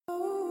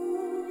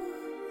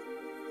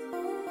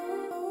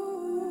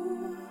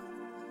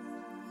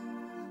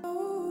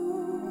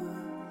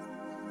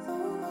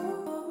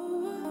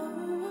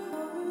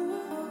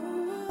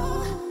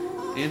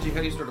Angie, how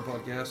do you start a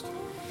podcast?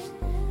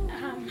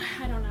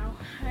 I don't know.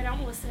 I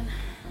don't listen.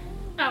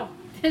 Oh,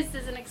 this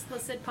is an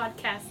explicit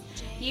podcast.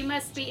 You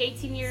must be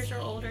 18 years or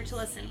older to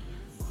listen.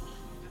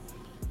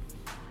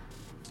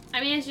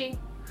 I'm Angie.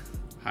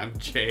 I'm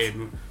Jade.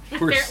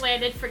 Barrett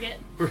landed, forget.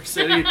 We're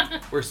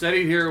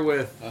sitting here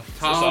with Tom.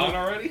 Is this on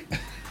already?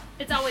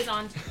 It's always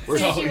on. As We're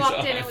soon as you always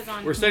walked in, on. it was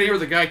on. We're sitting here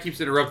with the guy who keeps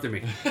interrupting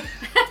me.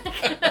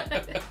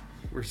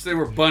 We're sitting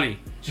with Bunny.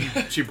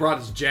 She brought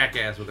his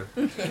jackass with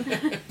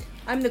her.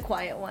 I'm the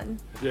quiet one.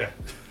 Yeah.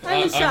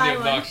 I'm the shy the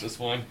one. obnoxious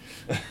one.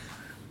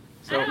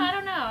 So I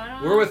don't know.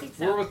 we're think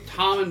so. we're with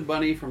Tom and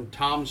Bunny from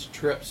Tom's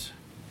Trips.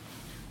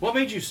 What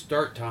made you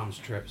start Tom's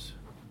Trips?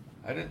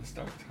 I didn't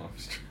start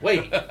Tom's Trips.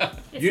 Wait,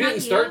 It's you not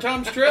didn't start you.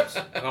 Tom's Trips?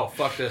 Oh,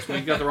 fuck this.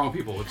 We got the wrong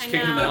people. Let's I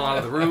kick them the know. hell out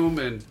of the room.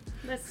 And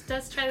Let's try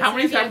this how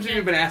many interview times have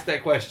you again. been asked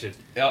that question?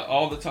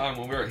 All the time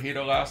when we were at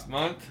Hito last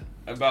month,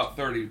 about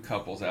 30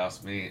 couples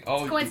asked me,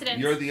 "Oh, Coincidence.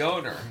 you're the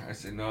owner." I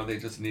said, "No, they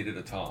just needed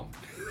a Tom."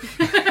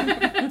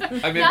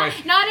 I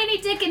made Not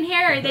any Dick and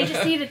Harry. They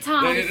just need a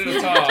Tom. They needed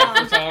a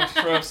Tom for Tom's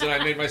Trips, and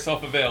I made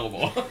myself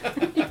available.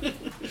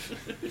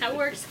 That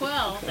works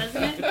well,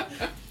 doesn't it?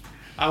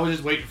 I was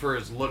just waiting for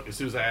his look as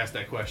soon as I asked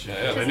that question.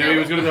 Yeah. I knew he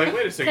was going to be like,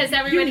 wait a second. 'Cause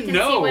everybody you can see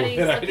know what he's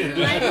that I looking didn't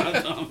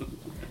like. know.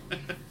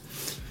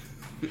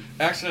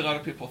 Actually, a lot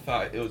of people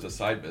thought it was a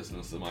side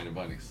business, the Mine and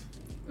Bunnies.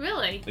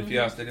 Really? If you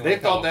asked anyone, They in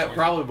thought that California.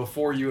 probably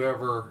before you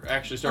ever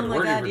actually Oh started my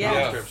working God, for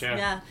yeah. Tom's Trips.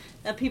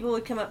 Yeah. People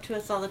would come up to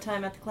us all the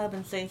time at the club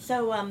and say,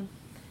 "So,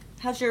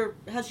 how's your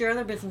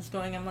other business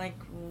going?" I'm like,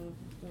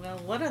 "Well,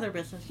 what other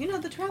business? You know,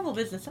 the travel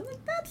business." I'm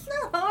like, "That's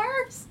not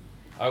ours."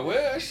 I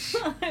wish.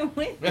 I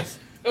wish.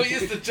 We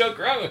used to joke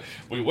around.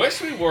 We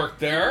wish we worked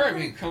there. I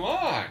mean, come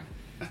on.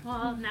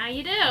 Well, now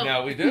you do.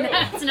 Now we do.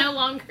 That's no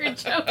longer a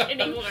joke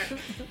anymore.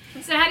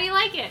 So how do you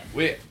like it?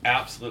 We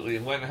absolutely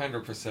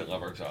 100%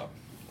 love our job.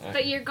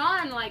 But you're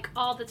gone like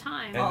all the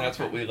time. And that's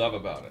what we love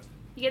about it.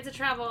 You get to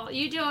travel.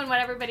 You doing what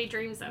everybody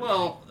dreams of.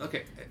 Well,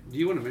 okay. Do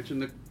you want to mention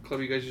the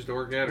club you guys used to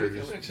work at, or We can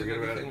just mention forget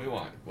about anything it? we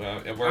want. Well,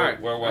 and All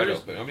right. we're wide I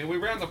just- open. I mean, we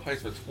ran the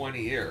place for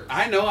 20 years.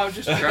 I know. I was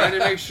just trying to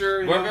make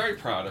sure. you We're know. very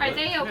proud of Are it.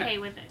 they okay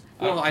with it?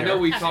 Well, I don't know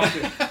care. we talked.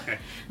 Okay.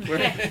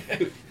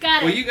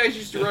 Got it. Well, you guys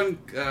used to run,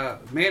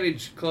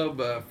 manage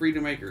Club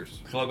Freedom Acres.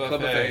 Club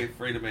Club FA, FA.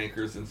 Freedom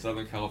Acres in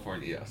Southern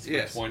California, yes.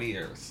 Yes. For 20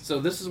 years. So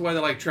this is why they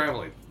like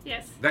traveling.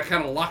 Yes. That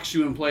kind of locks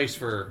you in place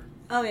for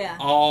Oh yeah.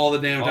 all the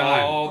damn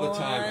time. All the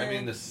time. I What?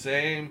 mean,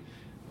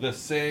 the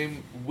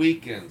same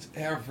weekends,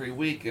 every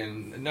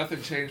weekend.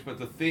 Nothing changed but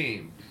the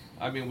theme.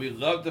 I mean, we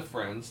love the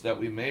friends that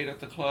we made at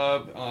the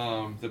club.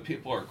 The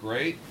people are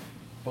great,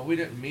 but we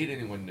didn't meet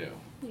anyone new.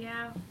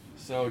 Yeah.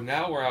 So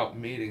now we're out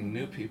meeting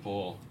new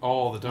people.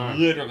 All the time.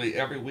 Literally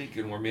every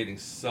weekend we're meeting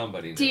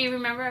somebody new. Do you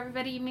remember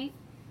everybody you meet?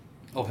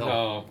 Oh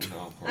hell.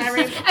 No, of course.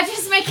 I'm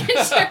just making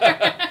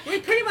sure. We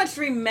pretty much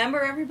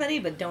remember everybody,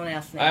 but don't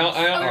ask names. I Oh,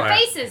 only, All right.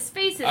 faces.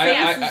 Faces,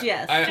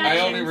 yes. I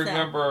Gotcha. only So.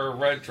 remember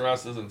red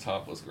dresses and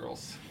topless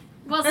girls.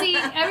 Well, see,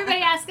 everybody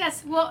asks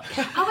us, well,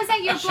 I was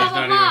at your She's blah,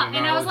 blah, not blah. even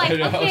And I was like,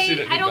 acknowledging. I know, she okay,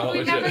 didn't I don't acknowledge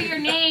remember it. your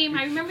name.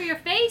 I remember your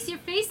face. Your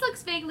face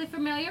looks vaguely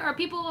familiar. Or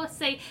people will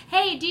say,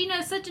 hey, do you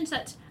know such and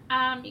such?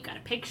 You got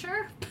a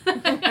picture?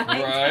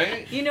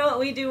 Right? You know what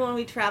we do when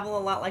we travel a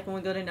lot, like when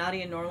we go to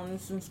Naughty and New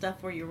Orleans and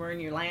stuff, where you're wearing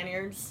your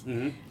lanyards?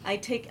 Mm-hmm.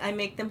 I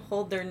make them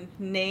hold their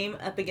name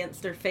up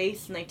against their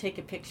face, and I take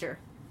a picture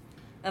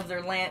of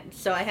their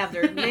so I have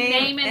their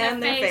name,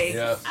 and their face.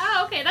 Yeah.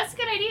 Oh, okay, that's a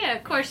good idea.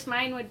 Of course,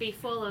 mine would be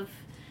full of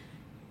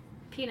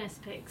penis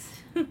pics.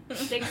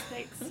 Dick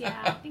pics, yeah,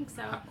 I think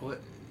so.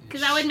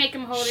 Because I would make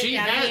them hold it She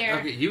down had, here.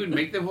 okay, you would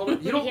make them hold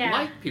it. You don't Yeah.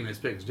 like penis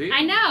pics, do you?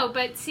 I know,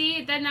 but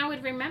see, then I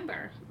would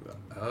remember.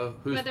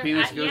 Whose whether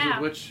penis I- goes yeah,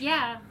 with which?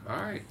 Yeah. All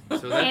right.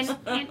 So that's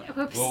And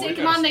Well, stick we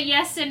them gotta- on the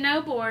yes and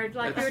no board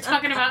like we were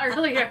talking about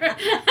earlier.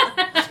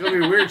 it's gonna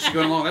be weird. She's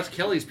going along. That's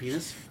Kelly's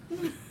penis.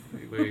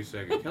 Wait a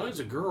second. Kelly's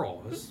a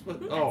girl. This is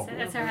what, oh.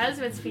 That's her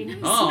husband's penis.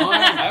 Oh,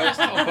 I always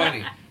tell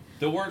Bunny,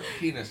 the word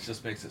penis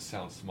just makes it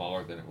sound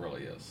smaller than it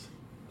really is.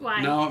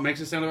 Why? No, it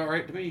makes it sound about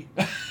right to me.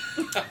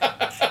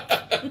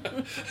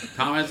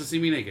 Tom has to see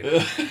me naked.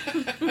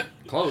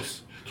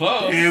 Close.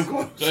 Close. Damn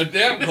close.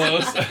 Damn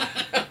close.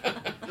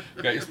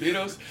 Got your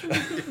Speedos?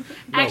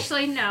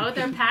 Actually, no.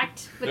 They're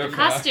packed with They're the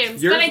packed.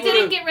 costumes, Yours but I didn't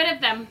would've- get rid of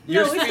them.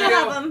 Your No, we still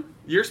have them.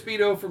 Your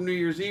Speedo from New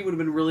Year's Eve would have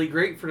been really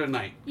great for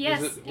tonight.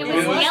 Yes, Was it we're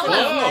was going- yellow.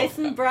 Nice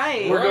and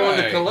bright. We're going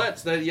to Right.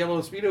 Colette's. That yellow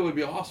Speedo would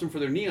be awesome for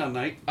their neon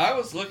night. I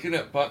was looking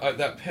at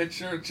that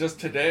picture just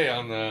today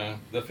on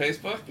the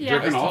Facebook. Yeah. I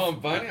was Jerking off. telling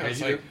Bunny, I As was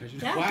you like, do, as you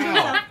do. Yeah.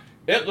 wow,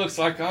 it looks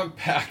like I'm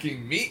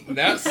packing meat in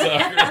that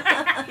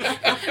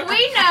sucker.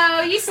 We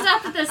know. You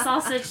stopped at the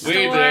sausage store.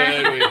 We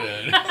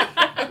did.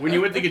 When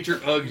you went to get your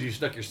Uggs, you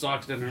stuck your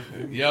socks in there.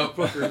 Yep.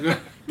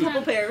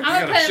 Couple pairs.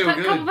 I'm gotta going to show put a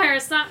good. couple pair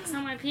of socks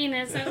on my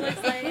penis so it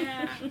looks like,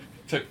 yeah.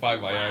 Took 5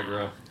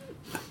 Viagra.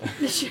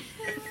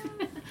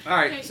 All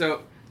right,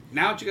 so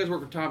now that you guys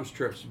work with Tom's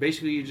Trips,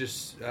 basically you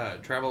just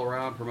travel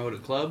around, promote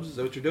at clubs. Is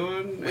that what you're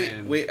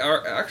doing? We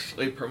are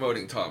actually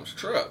promoting Tom's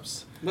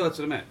Trips. Well, that's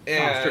what I meant.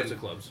 And, Tom's Trips at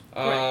clubs.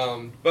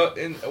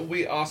 But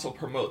we also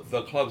promote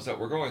the clubs that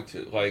we're going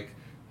to. Like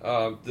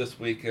this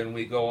weekend,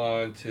 we go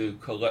on to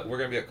Colette. We're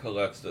going to be at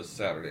Colette's this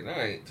Saturday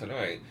night,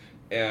 tonight.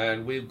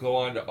 And we go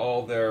on to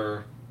all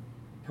their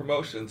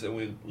promotions and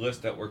we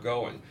list that we're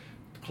going.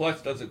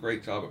 Colette's does a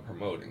great job of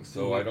promoting,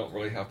 so I don't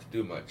really have to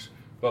do much.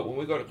 But when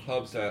we go to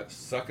clubs that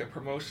suck at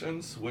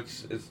promotions,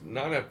 which is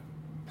not a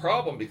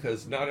problem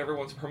because not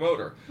everyone's a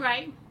promoter,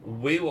 Right.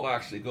 we will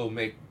actually go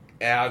make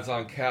ads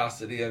on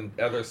Cassidy and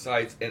other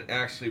sites and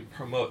actually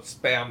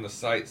spam the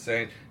site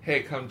saying,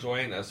 hey, come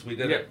join us. We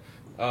did it.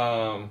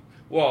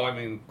 Well, I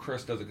mean,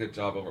 Chris does a good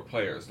job over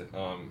players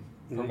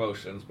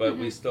promotions, but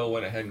we still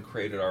went ahead and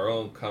created our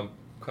own come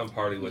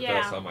party with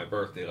us on my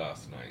birthday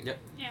last night. Yep.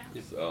 Yeah.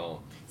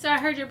 So I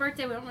heard your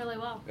birthday went really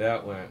well.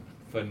 that went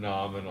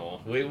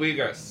phenomenal. We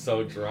got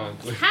so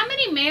drunk. How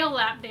many male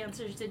lap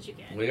dancers did you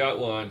get? We got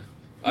one.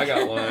 I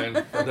got one.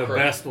 The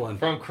best one.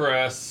 From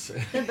Chris.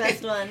 The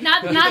best one.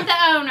 Not the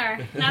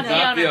owner.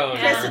 Not the owner.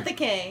 Chris with the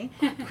K.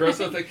 Chris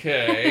with a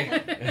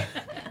K.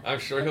 I'm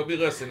sure he'll be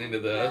listening to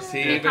this. He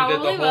even did the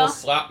probably whole will.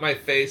 slap my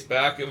face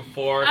back and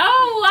forth.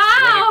 Oh,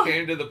 wow. When it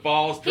came to the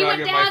balls He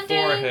went dragging my down,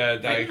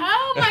 dude. forehead,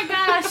 Oh, my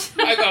gosh.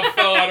 I about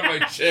fell out of my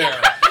chair.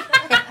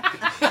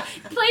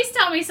 Please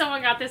tell me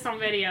someone got this on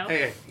video.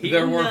 Hey,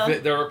 There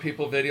were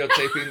people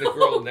videotaping the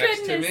girl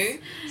next to me,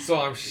 so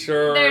I'm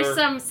sure There's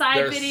some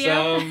side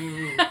video.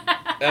 some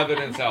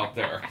evidence out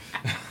there.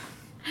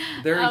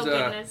 there's Oh,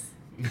 goodness.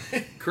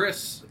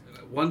 Chris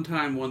one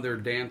time won their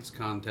dance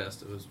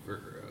contest. It was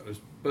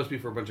supposed to be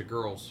for a bunch of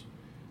girls,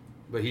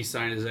 but he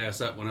signed his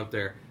ass up, went up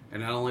there,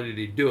 and not only did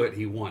he do it,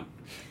 he won.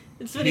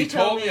 That's what He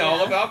told me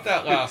all about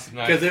that last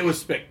night. Because it was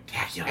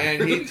spectacular.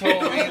 And he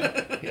told me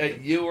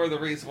that you were the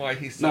reason why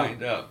he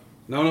signed up.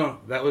 No,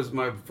 that was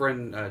my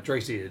friend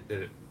Tracy that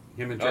did it.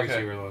 Him and Tracy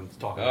Okay. were the ones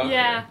talking Okay. about it.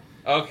 Yeah.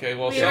 Okay,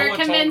 well, We were someone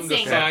told him to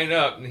convincing. sign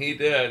up, and he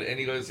did, and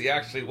he goes, he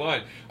actually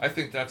won. I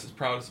think that's his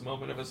proudest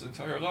moment of his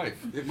entire life.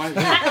 It might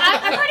be.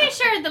 I'm pretty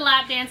sure the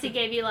lap dance he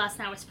gave you last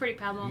night was pretty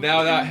proud moment.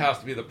 Now that has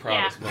to be the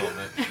proudest Yeah.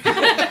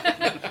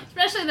 moment.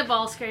 Especially the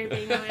ball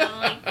scraping. I mean,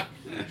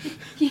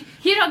 like,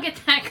 you don't get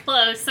that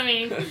close. I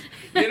mean,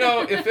 You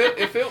know, if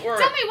it were...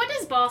 tell me, what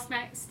does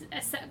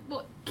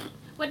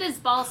what does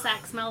ball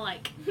sack smell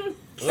like?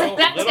 Little-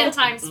 That little- 10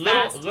 times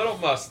fast. Little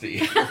musty.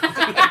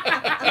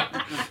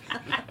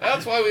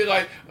 That's why we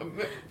like.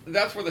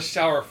 That's where the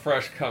shower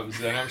fresh comes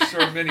in. I'm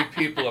sure many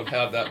people have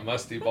had that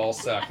musty ball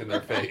sack in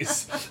their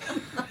face.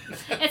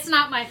 It's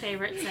not my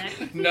favorite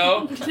scent.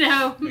 No,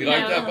 No. you no.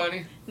 like that,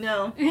 Bunny?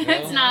 No.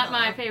 It's not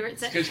my favorite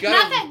scent. 'Cause you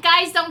Not gotta- that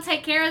guys don't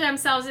take care of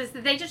themselves, is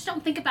that they just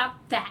don't think about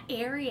that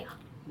area.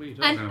 What are you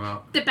talking And-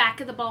 about? The back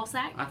of the ball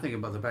sack. I think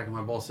about the back of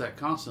my ball sack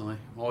constantly.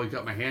 I'm always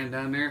got my hand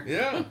down there.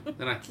 Yeah.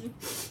 Then I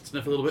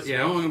sniff a little bit.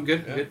 Yeah, I'm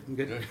good. Yeah. I'm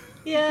good.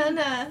 Yeah,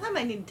 no, I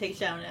might need to take a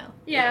shower now.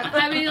 Yeah,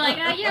 I mean, like,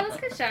 yeah, let's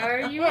go shower.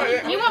 You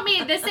want me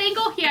at this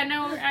angle? Yeah,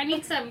 no, I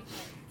need some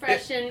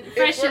fresh and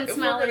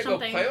smell or If we're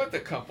something. gonna go play with the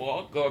couple,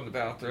 I'll go in the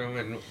bathroom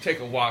and take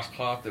a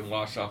washcloth and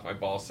wash off my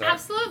ball sack.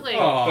 Absolutely.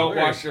 Oh. Don't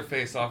very- wash your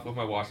face off with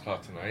my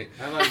washcloth tonight.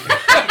 I like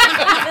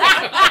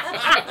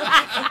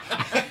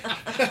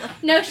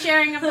No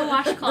sharing of the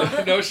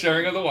washcloth. No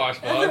sharing of the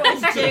washcloth.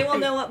 Otherwise, Jay will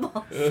know what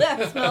ball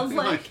sack smells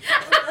like.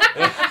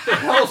 what the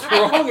hell's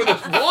wrong with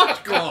this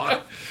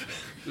washcloth?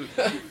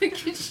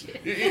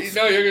 You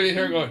know, you're gonna be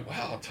here going,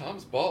 "Wow,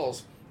 Tom's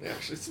balls, they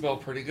actually smell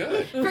pretty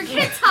good."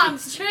 Forget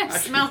Tom's trip.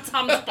 Smell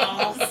Tom's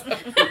balls.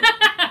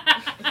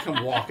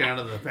 Come walking out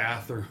of the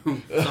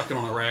bathroom, sucking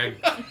on a rag.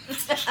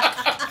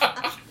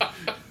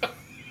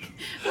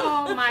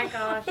 Oh my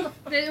gosh.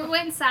 It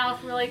went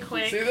south really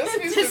quick. See, this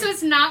needs This to-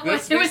 was not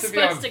this what it was needs to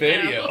be on supposed to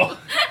video. go.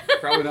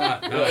 Probably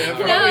not. No, yeah,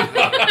 No. probably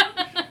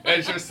not.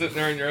 As you're sitting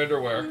there in your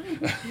underwear.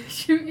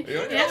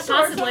 Yeah,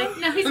 possibly.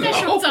 No, he's got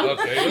shorts on.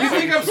 Okay. You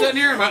think I'm sitting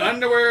here in my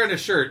underwear and a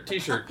t-shirt?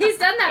 He's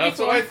done that That's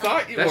before. what I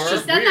thought you That's were. He's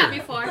just done that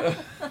weird.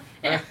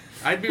 before.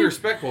 I'd be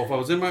respectful. If I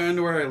was in my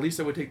underwear, at least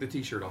I would take the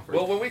t-shirt off.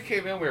 Well, when we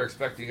came in, we were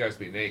expecting you guys to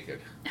be naked.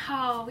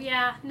 Oh,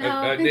 yeah.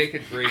 No. A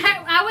naked greeting.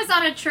 I was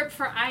on a trip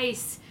for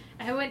ice.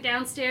 I went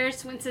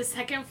downstairs, went to the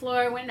second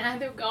floor, went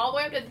all the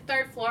way up to the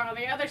third floor on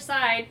the other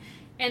side,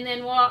 and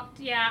then walked.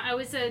 Yeah, I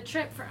was a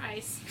trip for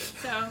ice.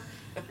 So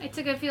I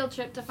took a field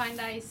trip to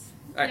find ice.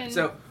 All right. And-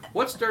 So,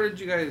 what started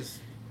you guys?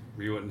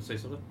 Were you wanting to say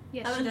something?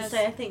 Yes, I was she going to does.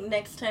 say, I think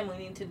next time we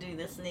need to do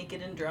this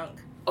naked and drunk.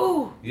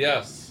 Oh,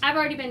 Yes. I've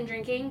already been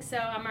drinking, so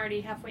I'm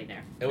already halfway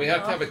there. And we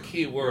have to have a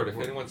key word. If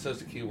anyone says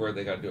the key word,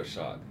 they got to do a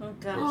shot. Oh,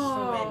 gosh.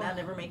 Oh. We might not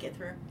ever make it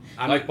through.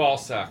 Like ball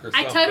sack or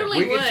I something. totally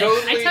We can would.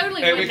 totally- I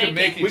totally and would we can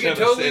make make it. We each can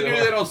other totally say do the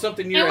that word. on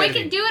something you're And we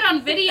editing. can do it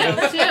on video,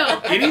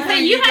 too. Anything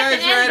you you have guys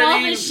to are edit all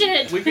editing, this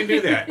shit. we can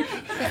do that.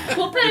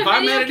 We'll put If a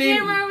I'm video editing-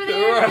 camera over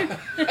there.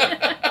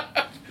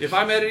 If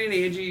I'm editing,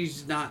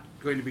 Angie's not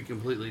going to be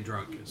completely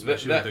drunk,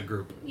 especially That- with the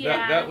group.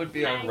 Yeah, that would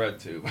be on right.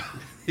 RedTube.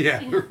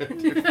 Yeah.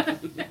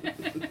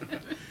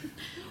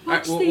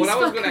 Watch Well, these what I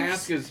was going to fuckers.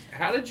 ask is,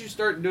 how did you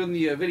start doing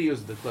the videos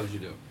at the clubs you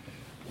do?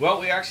 Well,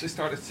 we actually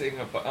started seeing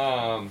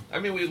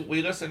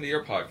we listen to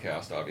your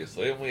podcast,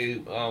 obviously, and we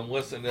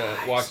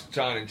watch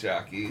John and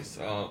Jackie's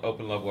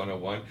Open Love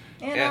 101.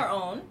 And our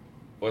own.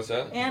 What's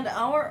that? And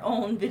our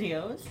own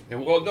videos.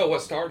 And well, no,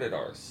 what started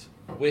ours?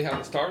 We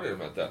hadn't started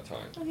them at that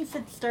time. Oh, you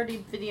said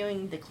started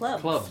videoing the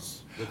clubs.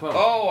 The clubs.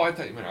 Oh, I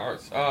thought you meant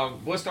ours.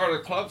 What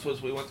started clubs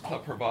was we went to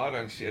Club Pravada,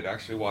 and she had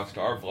actually watched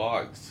our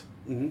vlogs.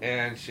 Mhm.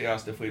 And she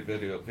asked if we'd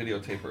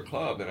videotape her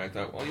club, and I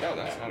thought, well, yeah,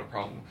 that's not a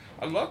problem.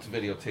 I'd love to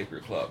videotape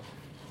your club.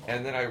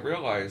 And then I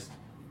realized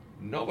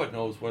nobody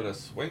knows what a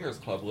swingers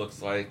club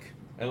looks like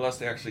unless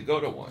they actually go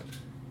to one.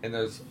 And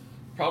there's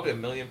probably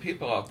 1 million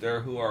people out there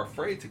who are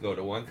afraid to go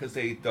to one because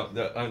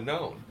the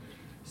unknown.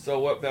 So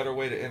what better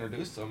way to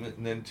introduce them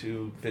than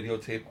to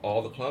videotape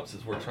all the clubs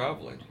as we're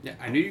traveling? Yeah,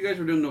 I knew you guys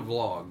were doing the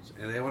vlogs,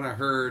 and then when I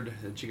heard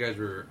that you guys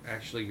were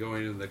actually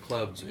going to the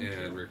clubs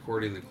and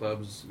recording the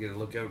clubs, getting a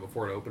look at it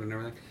before it opened and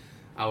everything,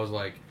 I was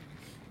like,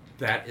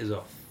 that is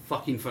a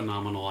fucking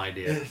phenomenal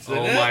idea. Isn't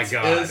oh it? my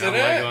god. Isn't I'm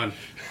like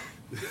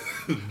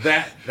going,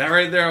 that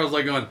right there, I was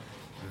like going,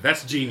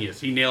 that's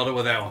genius. He nailed it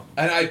with that one.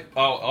 And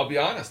I'll be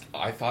honest,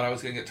 I thought I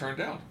was going to get turned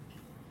down.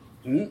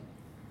 Mm.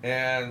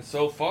 And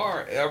so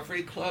far,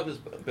 every club has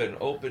been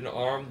open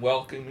arm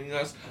welcoming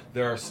us.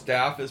 Their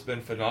staff has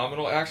been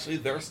phenomenal. Actually,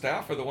 their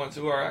staff are the ones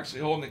who are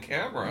actually holding the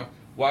camera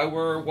while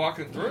we're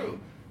walking through.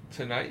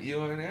 Tonight,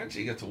 you and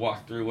Angie get to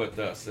walk through with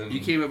us. And You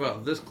came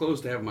about this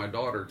close to having my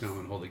daughter come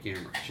and hold the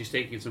camera. She's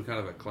taking some kind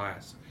of a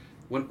class.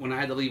 When I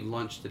had to leave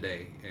lunch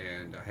today,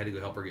 and I had to go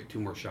help her get 2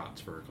 more shots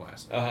for her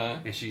class,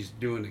 and she's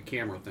doing the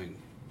camera thing.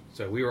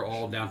 So we were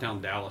all downtown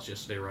Dallas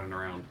yesterday running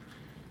around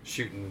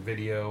shooting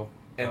video.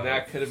 And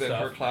that could have been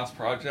stuff. her class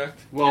project.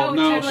 Well, Oh,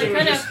 no, totally she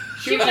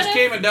could've. would just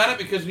came and done it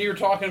because you were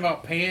talking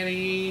about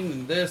panning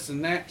and this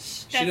and that.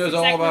 She That's knows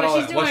all exactly about what all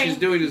she's that. What doing. she's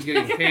doing is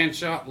getting pan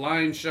shot,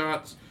 line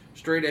shots,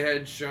 straight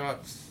ahead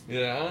shots,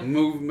 Yeah.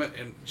 movement,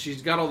 and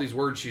she's got all these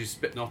words she's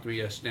spitting off to me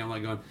yesterday. I'm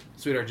like going,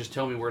 sweetheart, just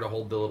tell me where to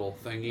hold the little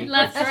thingy.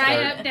 Left, right,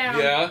 Start up, down.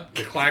 Yeah.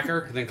 the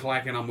clacker, and then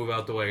clack, and I'll move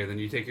out the way, and then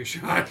you take your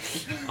shot.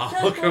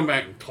 I'll come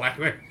back and clack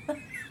back.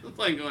 It's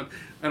like going,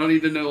 I don't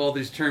need to know all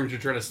these terms you're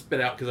trying to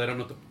spit out because I don't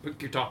know what the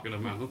fuck you're talking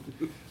about.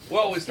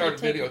 Well, we started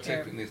take care of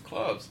videotaping these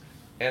clubs,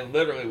 and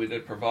literally we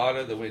did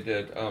Pravada, then we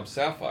did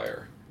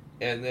Sapphire,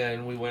 and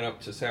then we went up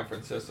to San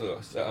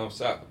Francisco.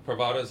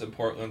 Pravada's in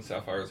Portland,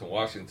 Sapphire's in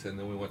Washington,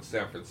 then we went to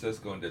San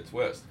Francisco and did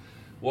Twist.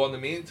 Well, in the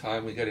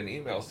meantime, we get an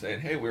email saying,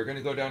 hey, we're going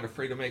to go down to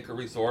Freedom Acre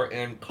Resort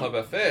and Club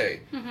FA.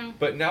 Mm-hmm.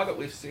 But now that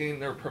we've seen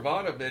their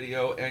Pravada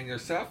video and your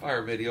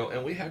Sapphire video,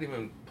 and we hadn't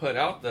even put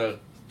out the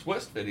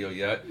Twist video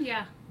yet,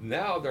 Yeah.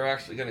 now they're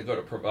actually going to go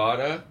to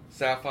Pravada,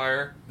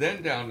 Sapphire,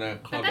 then down to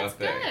But Club that's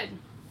FA. good.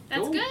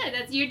 That's Cool.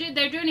 good.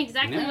 They're doing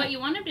exactly Yeah. what you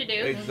want them to do.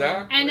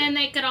 Exactly. And then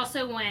they could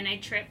also win a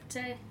trip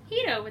to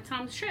Hito with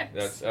Tom's Trips.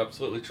 That's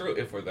absolutely true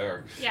if we're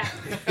there. Yeah.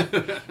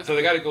 So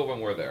they got to go when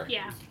we're there.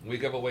 Yeah. We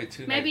give away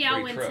 2 Maybe night I'll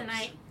free win trips.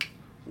 tonight.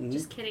 Mhm.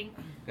 Just kidding.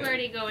 We're Yeah.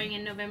 already going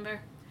in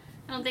November.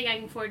 I don't think I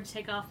can afford to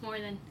take off more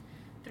than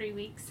 3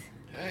 weeks.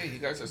 Hey, you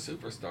guys are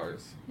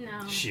superstars.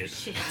 No. Shit.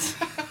 Shit.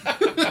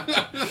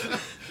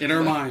 In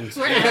our minds.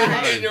 We're In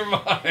average. your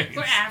mind.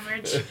 We're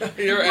average.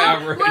 You're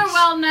average. We're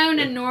well known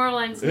in New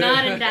Orleans,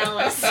 not in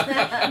Dallas.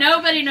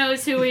 Nobody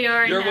knows who we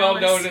are in You're well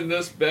Dallas. known in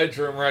this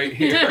bedroom right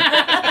here.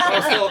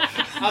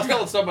 I was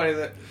telling somebody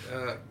that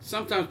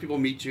sometimes people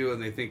meet you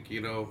and they think,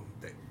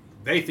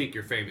 they think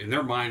you're famous. In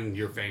their mind,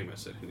 you're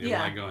famous. And you're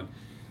Yeah. like going,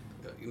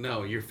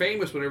 no, you're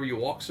famous whenever you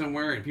walk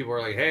somewhere and people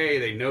are like, hey,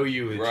 they know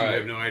you and Right. you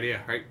have no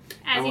idea, right?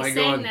 As I'm he's like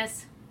saying going,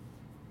 this.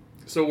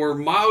 So we're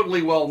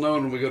mildly well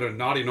known when we go to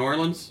naughty New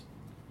Orleans.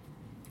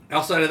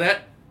 Outside of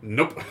that,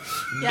 nope.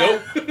 Yeah,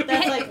 Nope.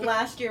 that's like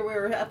last year we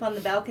were up on the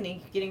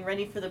balcony getting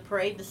ready for the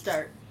parade to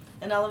start.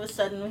 And all of a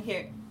sudden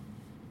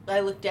I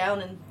look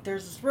down and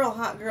there's this real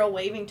hot girl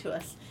waving to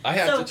us. I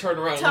had So, to turn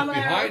around and Tom look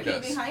and I are behind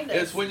looking us. behind us.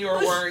 It's when you were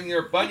wearing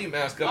your bunny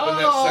mask up in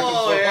that Oh, second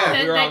floor yeah.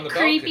 bar. We were on The the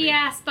creepy balcony.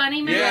 ass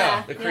bunny man.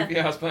 Yeah, the Yeah. creepy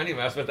ass bunny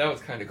mask, but that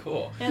was kind of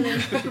cool. And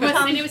then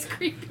I mean, it was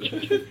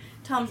creepy.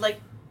 Tom's like,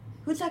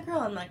 who's that girl?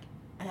 I'm like,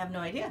 I have no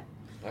idea.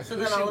 Like, So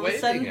who's then she all of a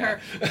sudden waving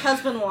her at?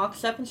 husband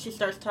walks up and she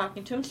starts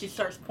talking to him. She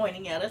starts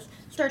pointing at us,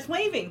 starts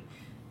waving.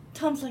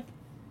 Tom's like,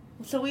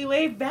 so we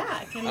wave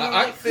back. And we're I'm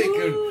like,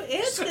 thinking, who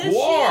is this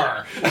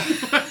Squar! shit?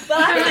 But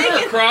I'm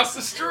thinking, Across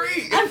the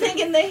street! I'm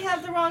thinking they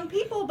have the wrong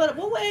people, but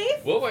we'll wave.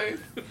 We'll wave.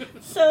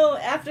 So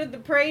after the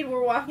parade,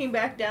 we're walking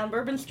back down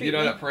Bourbon Street. You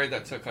know that parade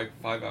that took like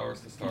 5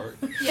 hours to start?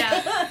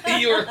 Yeah.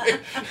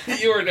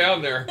 you were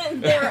down there.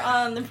 They were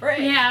on the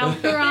parade. Yeah,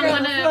 we were on They're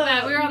one the of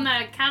float. we were on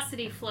the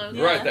Cassidy float.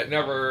 Yeah. Right, that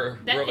never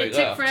That really it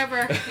left. took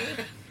forever.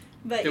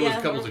 But It yeah, was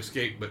a couple's we're-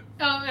 escape, but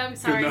Oh, I'm good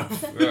sorry.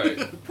 enough. Right.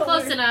 but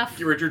Close we're- enough.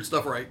 Get Richard's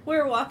stuff right. We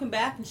were walking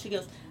back, and she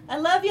goes, "I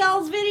love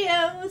y'all's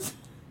videos."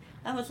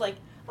 I was like,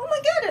 "Oh my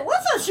god, it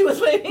was us she was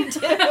waving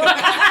to."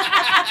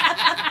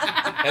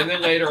 And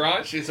then later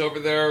on, she's over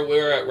there. We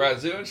were at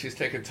Razoo, and she's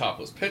taking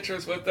topless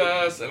pictures with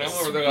us. And I'm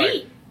over there like,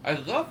 Sweet. I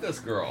love this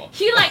girl.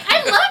 She like,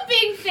 I love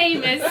being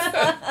famous.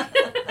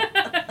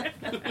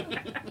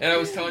 And I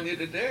was telling you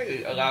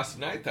today, last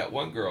night, that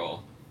one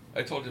girl,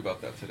 I told you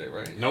about that today,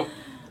 right? Nope.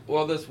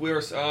 Well,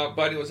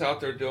 Buddy was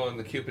out there doing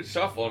the Cupid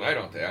Shuffle, and I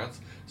don't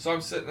dance. So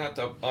I'm sitting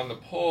on the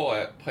pole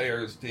at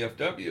Players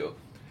DFW,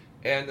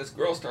 and this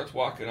girl starts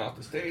walking off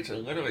the stage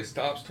and literally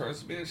stops,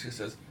 turns to me, and she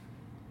says,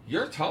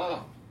 "You're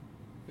Tom.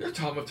 You're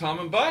Tom of Tom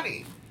and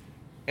Bunny."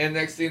 And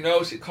next thing you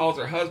know, she calls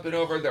her husband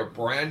over. They're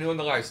brand new in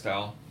the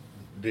lifestyle.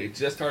 They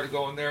just started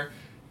going there,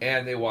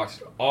 and they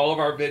watched all of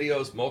our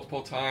videos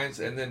multiple times.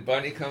 And then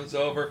Bunny comes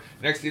over.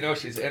 Next thing you know,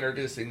 she's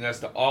introducing us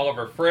to all of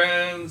her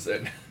friends.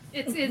 And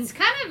it's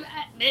kind of,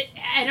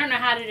 I don't know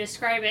how to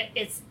describe it.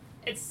 It's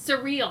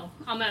surreal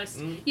almost.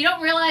 You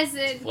don't realize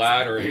it.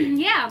 Flattering.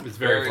 Yeah. It's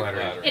very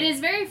flattering. It is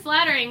very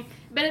flattering,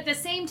 but at the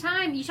same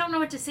time, you don't know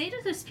what to say to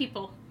those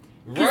people.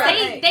 Because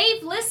Right.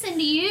 they've listened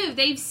to you,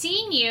 they've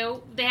seen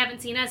you. They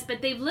haven't seen us,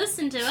 but they've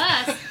listened to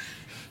us,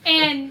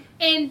 and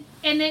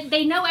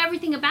they know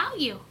everything about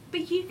you,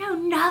 but you know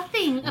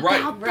nothing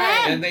about them.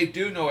 And they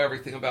do know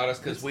everything about us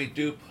because we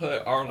do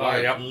put our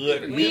life. yep.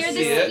 Literally, you are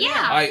see the- it.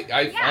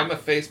 yeah. I'm a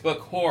Facebook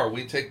whore.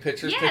 We take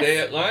pictures Yes. today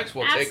at lunch.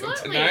 We'll take them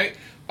Absolutely. tonight.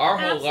 Our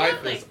whole life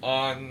Absolutely. is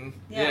on.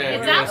 Yeah,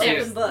 It's we're out an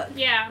there. open book.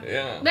 Yeah.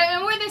 Yeah. But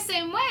and we're the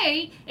same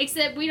way,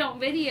 except we don't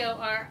video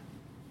our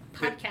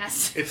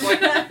podcast. It's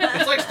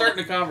like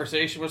starting a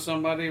conversation with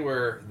somebody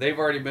where they've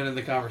already been in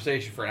the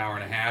conversation for an hour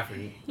and a half,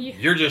 and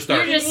you're just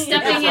starting. You're just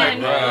stepping It's like,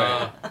 in.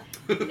 Right.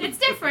 It's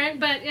different,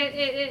 but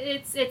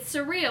it's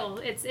surreal.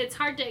 It's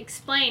hard to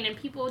explain, and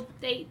people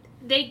they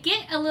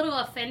get a little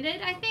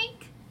offended, I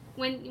think,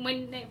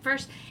 when they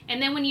first, and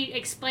then when you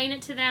explain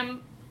it to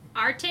them,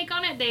 our take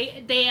on it,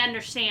 they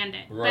understand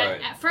it. Right.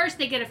 But at first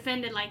they get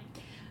offended, like,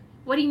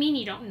 what do you mean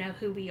you don't know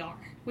who we are?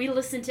 We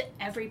listen to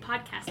every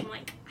podcast. I'm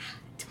like,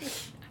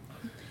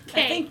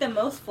 I think the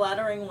most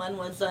flattering one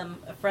was a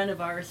friend of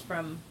ours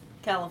from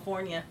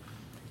California.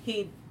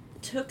 He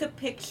took a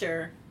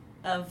picture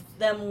of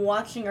them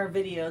watching our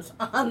videos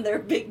on their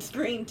big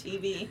screen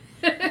TV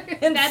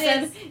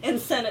and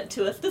sent it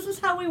to us. This is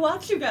how we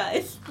watch you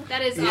guys.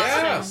 That is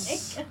Yes.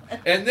 awesome.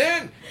 And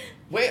then,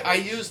 wait, I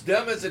used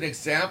them as an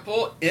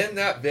example in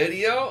that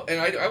video,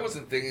 and I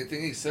wasn't thinking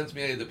anything. He sends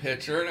me the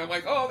picture, and I'm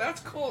like, oh, that's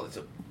cool. It's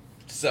a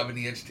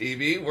 70-inch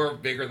TV. We're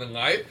bigger than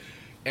life.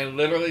 And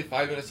literally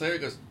 5 minutes later, he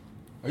goes,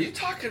 "Are you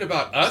talking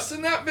about us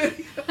in that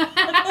video?" And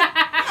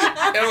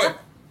I went,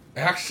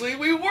 "Actually,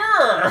 we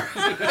were."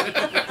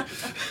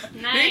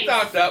 Nice. He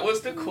thought that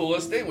was the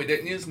coolest thing. We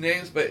didn't use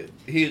names, but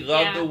he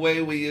loved the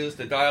way we used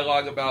the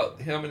dialogue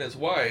about him and his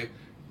wife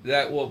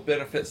that will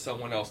benefit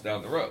someone else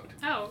down the road.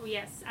 Oh,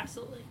 yes,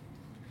 absolutely.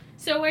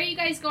 So where are you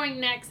guys going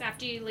next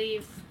after you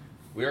leave?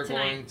 We are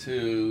Tonight. going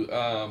to,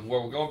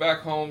 we're going back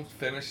home,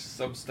 finish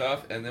some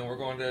stuff, and then we're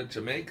going to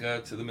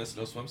Jamaica to the Miss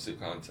No Swimsuit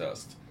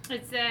contest. Do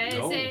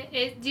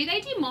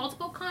they do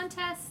multiple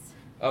contests?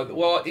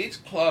 Well,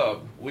 each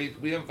club, we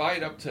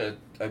invite up to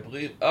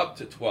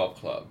 12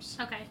 clubs.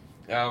 Okay.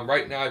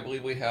 Right now, I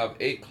believe we have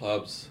 8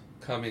 clubs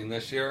coming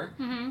this year,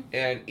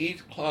 and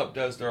each club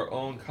does their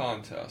own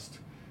contest.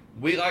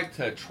 We like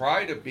to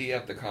try to be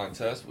at the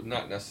contest,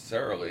 not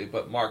necessarily,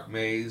 but Mark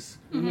Mays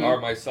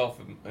or myself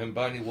and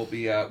Bunny will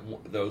be at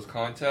those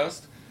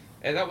contests.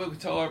 And that way we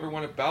tell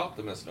everyone about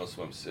the Miss No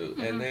Swimsuit.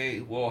 And they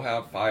will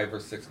have 5 or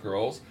 6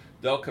 girls.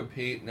 They'll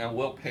compete. Now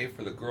we'll pay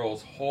for the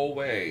girls' whole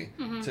way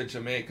to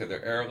Jamaica.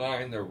 Their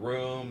airline, their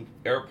room,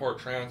 airport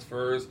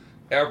transfers,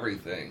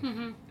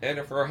 everything. And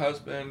if her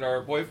husband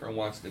or boyfriend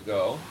wants to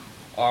go,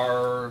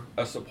 or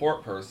a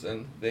support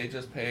person, they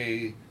just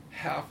pay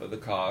half of the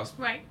cost,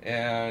 Right.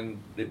 and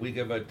we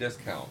give a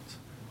discount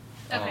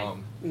Okay.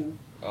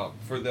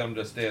 for them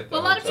to stay at the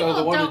Well, a lot of hotel. people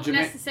So the one in don't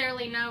Jamaica-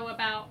 necessarily know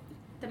about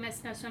the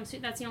Miss No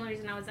Swimsuit. That's the only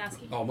reason I was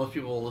asking. Oh, most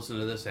people will listen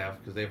to this app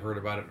because they've heard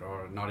about it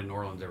or Naughty New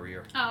Orleans every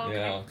year. Oh, okay.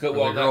 Yeah, Where good.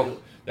 Well,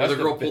 the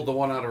girl pulled the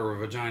one out of her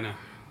vagina.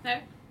 The,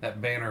 That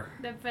banner.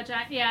 the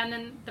vagina, yeah, and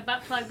then the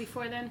butt plug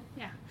before then,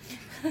 yeah.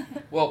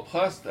 Well,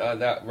 plus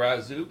that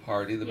Razoo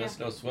party, the Yeah. Miss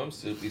No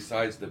Swimsuit,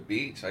 besides the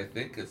beach, I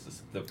think it's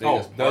the biggest.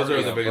 Oh, those party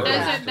are the on biggest Earth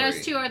Those parties. are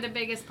those two are the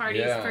biggest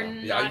parties Yeah, for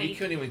yeah. naughty. You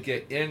couldn't even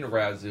get in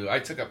Razoo. I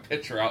took a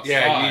picture outside.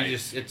 Yeah, it It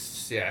looked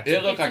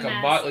It's like a a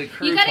mess. Motley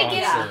Crue You gotta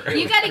concert. get It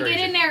you was gotta crazy.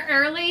 get in there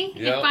early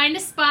Yep. and find a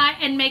spot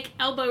and make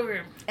elbow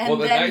room. And Well,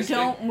 the then nice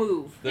don't thing-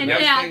 move. The And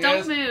next yeah, thing don't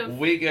is, move.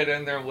 we get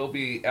in there, we'll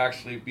be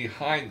actually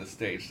behind the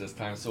stage this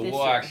time, so This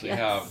we'll year, actually yes.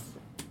 have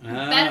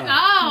That,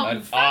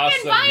 An fucking awesome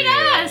invite deal.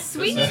 us.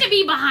 We need to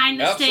be behind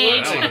the Absolutely. stage.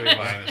 I don't want to be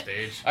behind the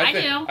stage. I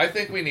do. I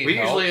think we need We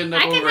help. usually end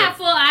up I can over. have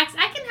full access.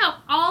 I can help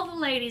all the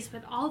ladies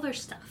with all their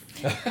stuff.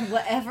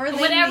 Whatever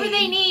Whatever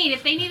they need.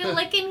 If they need a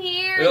lick in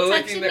here, You're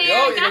touch looking in at- there,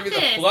 oh, I you're got gonna be the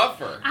this.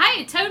 fluffer.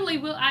 I totally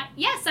will.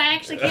 Yes, I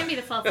actually can be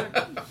the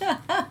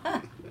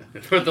fluffer.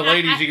 With the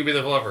ladies, you can be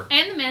the fluffer.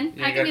 And the men.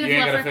 You I ain't can be got- the you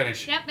ain't fluffer. gotta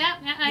finish. Yep. I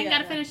ain't Yeah,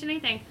 gotta yeah. finish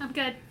anything. I'm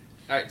good.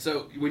 All right,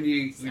 so when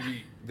you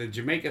the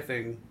Jamaica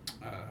thing,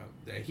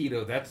 the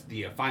Hito, that's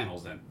the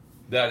finals then.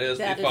 That is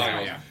That the is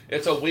finals. right.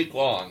 It's a week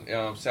long,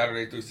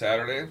 Saturday through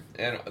Saturday,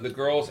 and the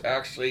girls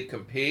actually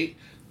compete.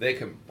 They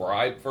can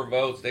bribe for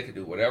votes. They can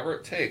do whatever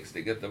it takes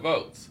to get the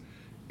votes.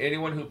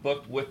 anyone who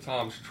booked with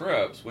Tom's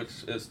Trips, which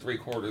is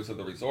 3/4 of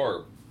the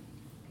resort,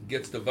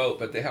 gets to vote,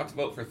 but they have to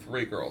vote for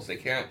 3 girls. They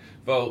can't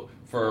vote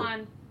for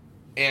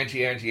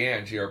Angie,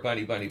 or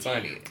Bunny.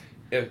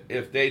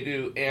 If they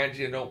do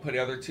Angie and don't put the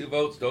other 2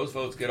 votes, those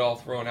votes get all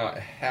thrown out.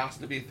 It has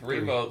to be 3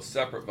 votes,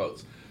 separate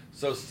votes.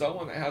 So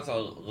someone that has a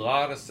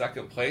lot of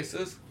second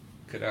places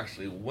could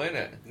actually win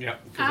it. Yeah,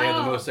 because they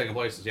have the most second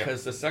places. Yeah,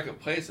 because the second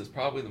place is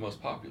probably the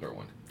most popular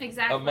one.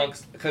 Exactly.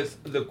 Because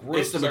the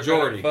groups the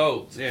majority are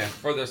going to vote yeah.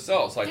 for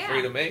themselves. Like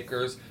Freedom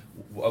Acres,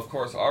 of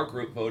course, our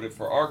group voted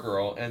for our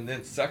girl, and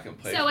then second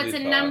place. So it's a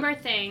number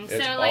thing.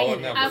 It's so all like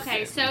a number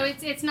okay, thing.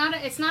 so it's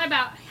not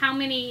about how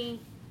many.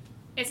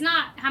 It's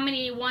not how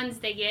many ones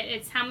they get.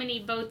 It's how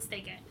many votes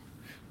they get.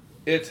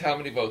 It's how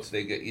many votes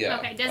they get. Yeah.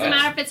 Okay. Doesn't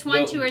matter if it's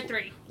 1, 2, or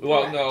 3.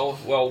 Well, Correct. no.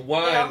 Well,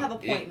 one. They all have a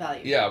point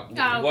value. Yeah. Oh,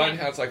 okay. 1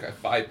 has like a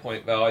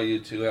 5-point value,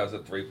 2 has a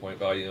 3-point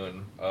value,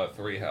 and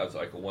 3 has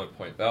like a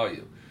 1-point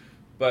value.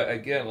 But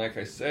again, like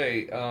I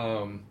say,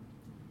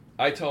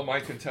 I tell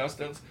my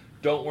contestants,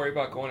 don't worry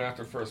about going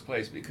after first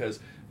place because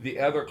the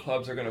other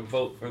clubs are going to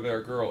vote for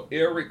their girl,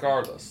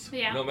 irregardless.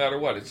 Yeah. No matter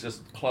what, it's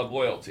just club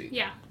loyalty.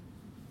 Yeah.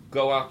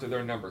 Go after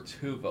their number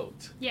 2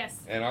 vote. Yes.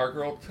 And our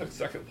girl took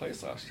second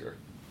place last year.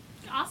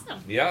 Awesome.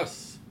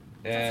 Yes.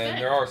 And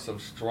good. there are some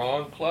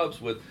strong clubs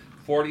with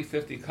 40,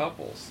 50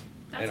 couples.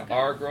 That's and good.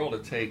 our girl to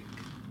take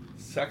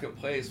second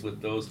place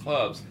with those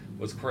clubs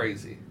was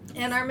crazy.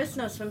 And our Miss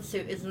No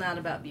Swimsuit is not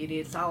about beauty;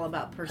 it's all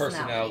about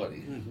personality.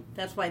 Mm-hmm.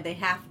 That's why they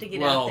have to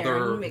get out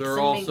there and mix they're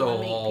and mingle also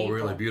and meet all people.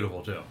 really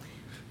beautiful too.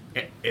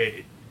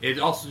 It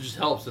also just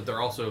helps that they're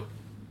also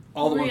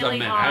all the ones Really I've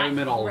met. hot. I haven't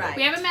met all of Right. them.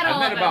 We haven't met I've all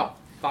met of about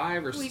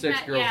 5 or We've 6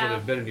 met- girls yeah. that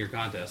have been in your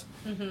contest,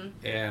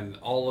 Mm-hmm. and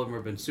all of them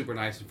have been super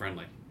nice and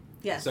friendly.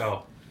 Yes.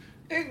 So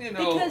And you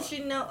know, Because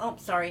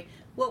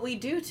what we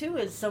do too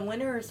is the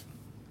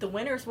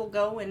winners will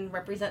go and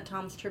represent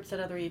Tom's Trips at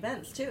other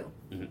events too,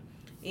 Mhm.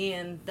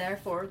 and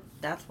therefore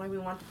that's why we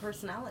want the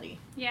personality.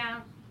 them.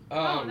 Yeah.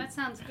 That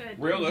sounds good.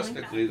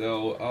 realistically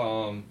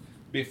though,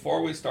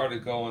 before we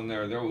started going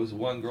there was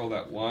one girl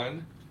that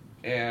won,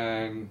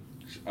 and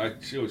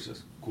she was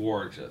just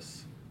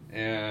gorgeous.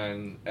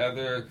 And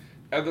other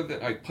than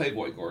like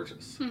Playboy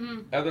gorgeous.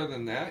 Mm-hmm. Other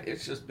than that,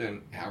 it's just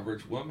been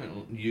average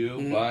women. You,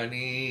 Mhm.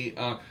 Bunny,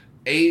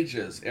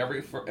 ages.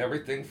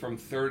 Everything from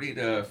 30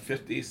 to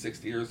 50,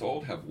 60 years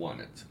old have won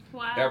it.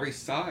 Wow. Every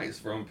size,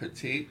 from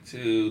petite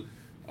to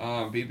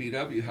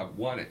BBW, have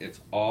won it.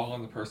 It's all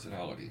on the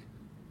personality.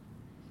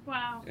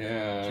 Wow.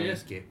 And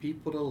just get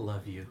people to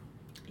love you.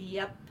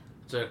 Yep.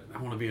 So I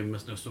want to be in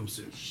Miss No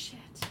Swimsuit. Shit.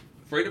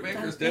 Freedom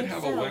Acres did think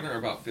have so. a winner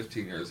about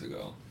 15 years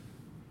ago.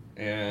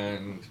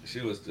 And she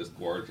was just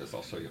gorgeous.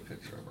 I'll show you a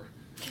picture of her.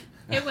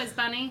 It was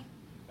Bunny.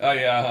 Oh,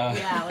 yeah.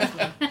 Yeah, it was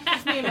me.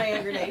 It's me in my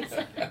younger days.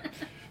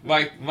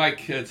 My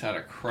kids had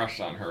a crush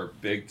on her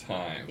big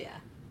time. Yeah.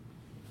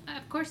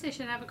 Of course, they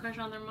should have a crush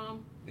on their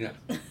mom. Yeah.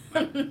 Oh,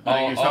 you're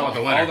talking about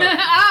the winner.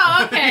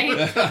 Oh, okay.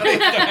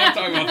 I'm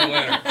talking about the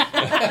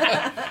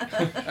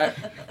winner.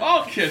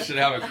 All kids should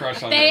have a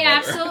crush on They their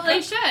mother.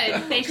 absolutely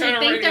should. They What should kind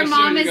of think their radio show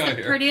mom you is got the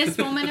here? prettiest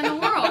woman in the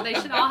world. They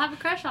should all have a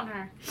crush on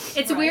her.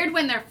 It's Right. weird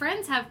when their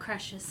friends have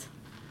crushes.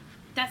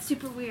 That's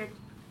super weird.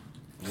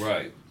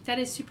 Right. That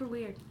is super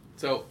weird.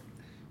 So,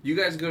 you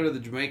guys go to the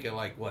Jamaica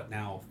like what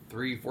now?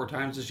 3-4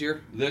 times this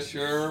year? This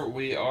year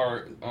we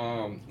are,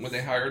 when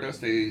they hired us,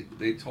 they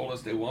told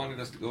us they wanted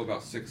us to go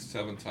about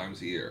 6-7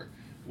 times a year.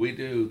 We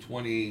do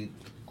 20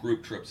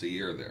 group trips a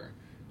year there.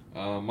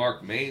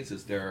 Mark Mays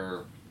is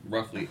there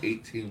roughly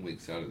 18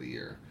 weeks out of the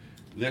year.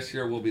 This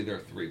year we'll be there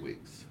 3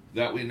 weeks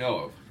that we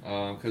know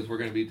of, because we're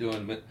going to be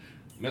doing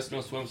Miss No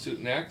Swimsuit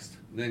next,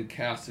 then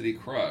Cassidy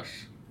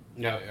Crush.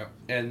 Yeah.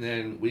 And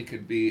then we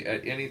could be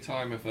at any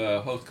time if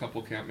a host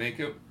couple can't make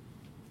it.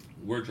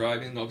 We're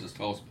driving, they'll just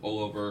tell us, pull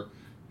over,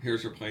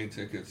 here's your plane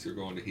tickets, you're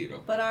going to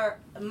Hilo. But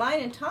mine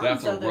and Tom's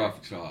That's a other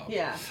rough job.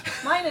 Yeah.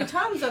 Mine and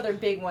Tom's other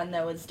big one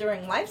though is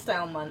during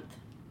Lifestyle Month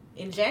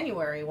in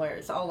January, where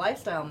it's all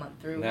Lifestyle Month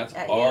through And that's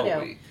at our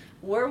Hilo. week.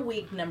 We're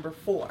week number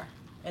 4,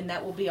 and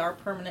that will be our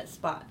permanent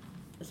spot.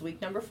 It's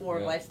week number 4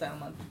 of Yeah. Lifestyle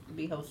Month to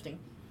be hosting.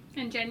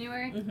 In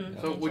January?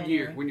 Mm-hmm. So when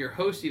you're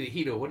hosting at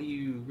Hilo, what do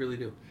you really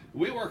do?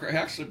 We work,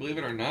 actually, believe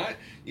it or not,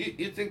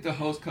 you think the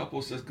host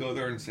couples just go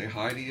there and say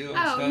hi to you and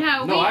Oh, stuff?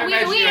 no. No, I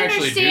imagine we you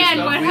actually do understand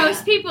stuff. what We-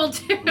 host people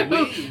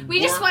do.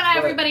 We just work, want but-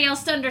 everybody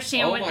else to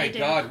understand Oh what my they do.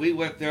 God, we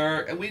went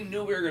there and we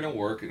knew we were going to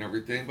work and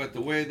everything, but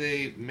the way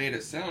they made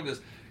it sound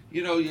is,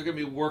 you're going to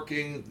be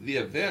working the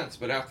events,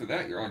 but after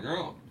that you're on your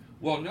own.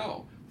 Well,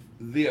 no.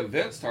 The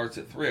event starts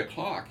at 3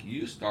 o'clock.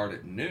 You start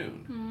at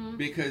noon. Mhm.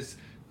 Because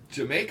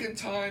Jamaican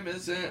time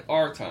isn't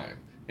our time.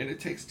 And it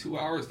takes 2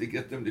 hours to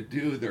get them to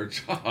do their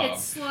job.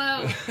 It's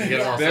slow. Get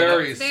all set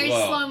very It's very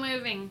slow. slow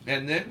moving.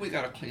 And then we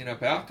got to clean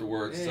up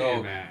afterwards. Hey,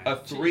 so man. a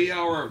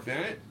 3-hour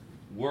event,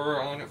 we're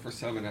on it for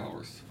 7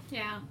 hours.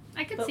 Yeah,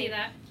 I could But- see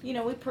that. You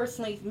know, we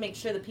personally make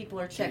sure that people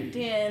are checked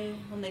in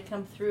when they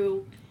come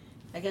through.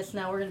 I guess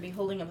now we're going to be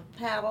holding up a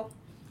paddle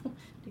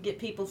to get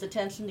people's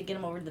attention, to get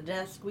them over to the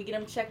desk. We get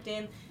them checked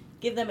in.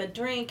 give them a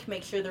drink,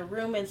 make sure the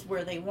room is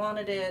where they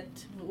wanted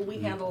it. We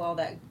handle all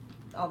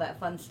that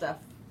fun stuff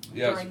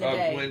during the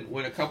day.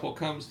 When a couple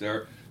comes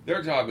there,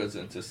 their job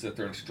isn't to sit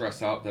there and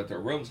stress out that their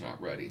room's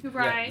not ready.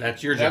 Right. Yeah,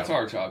 that's your job. That's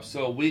our job.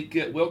 So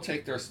we'll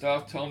take their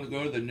stuff, tell them to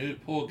go to the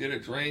nude pool, get a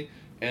drink,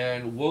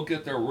 and we'll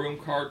get their room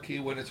card key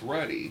when it's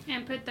ready.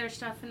 And put their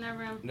stuff in their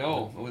room.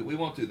 No, we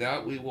won't do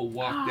that. We will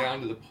walk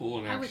down to the pool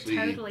and actually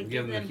would totally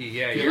give them the key.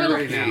 give You're them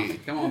ready the now. key.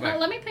 Come on back.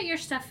 Let me put your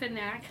stuff in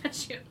there. I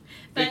got you.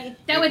 But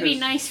that would be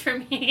nice for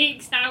me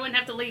because I wouldn't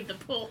have to leave the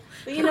pool.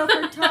 But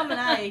for Tom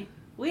and I,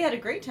 we had a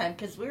great time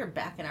because we were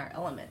back in our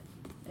element.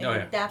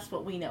 And that's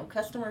what we know.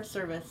 Customer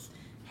service,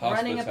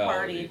 running a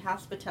party,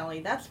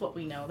 hospitality. That's what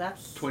we know.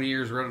 That's 20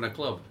 years running a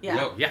club.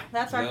 Yeah. Yeah.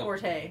 That's our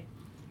forte.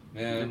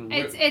 Man,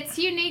 it's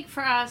unique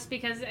for us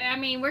because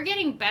we're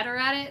getting better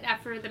at it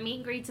after the meet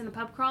and greets and the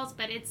pub crawls,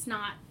 but it's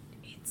not.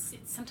 It's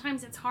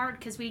sometimes it's hard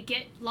because we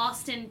get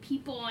lost in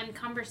people and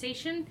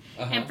conversation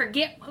and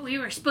forget what we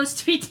were supposed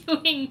to be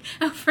doing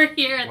over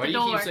here at the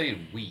door. Why do you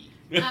keep saying we?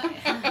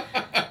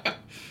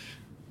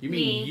 You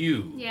mean me.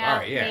 you? Yeah, all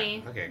right, yeah,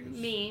 me. okay.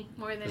 Me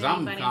more than Because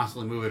anybody. I'm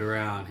constantly moving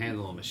around,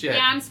 handling the shit.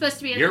 Yeah, I'm supposed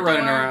to be at You're the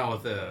running door. around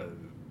with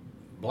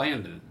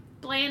Blandon.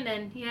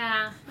 Blandon,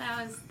 yeah,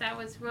 that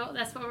was real.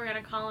 That's what we're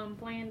gonna call him,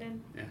 Blandon.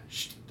 Yeah,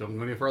 shh, don't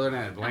go any further than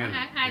that, Blandon.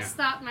 I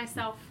stopped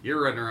myself.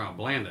 You're running around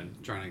Blandon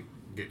trying to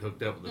get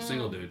hooked up with a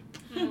single dude.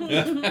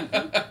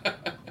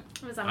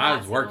 It was a hot I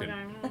was working.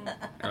 single guy.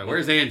 All right,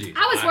 where's Angie?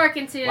 I was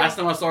working too. Last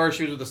time I saw her,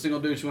 she was with a single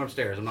dude. She went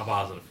upstairs. I'm not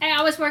positive. Hey,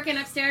 I was working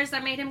upstairs. I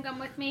made him come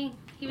with me.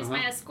 He was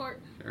my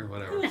escort. Or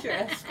whatever. Who's your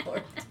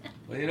escort?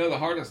 Well, the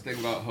hardest thing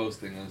about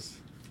hosting is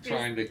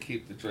trying to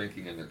keep the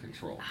drinking under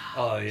control.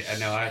 Oh, yeah,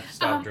 no, I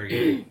stopped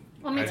drinking.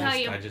 Let me tell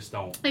you. I just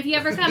don't. If you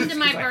ever come to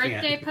my 'Cause I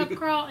can't. birthday pub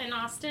crawl in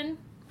Austin,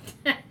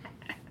 Do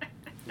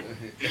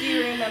you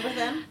remember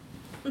them?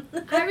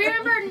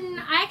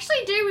 I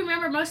actually do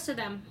remember most of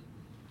them.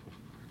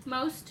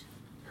 Most.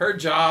 Her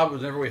job,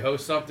 whenever we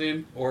host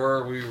something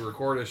or we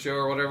record a show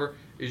or whatever,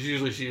 is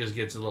usually she just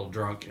gets a little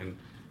drunk and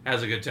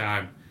has a good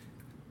time.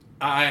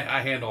 I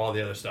handle all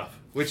the other stuff,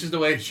 which is the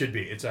way it should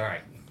be. It's all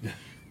right.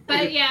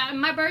 But yeah,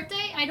 my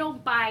birthday, I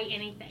don't buy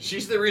anything.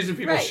 She's the reason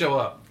people show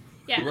up.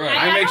 Yeah, Right.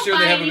 I make don't sure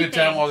they buy have a good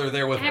time anything. while they're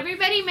there with her.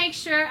 Everybody makes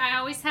sure I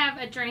always have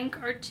a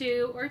drink or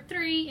 2 or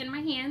 3 in my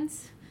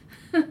hands.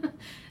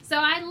 So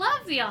I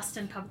love the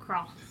Austin pub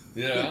crawl.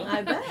 Yeah.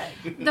 I bet.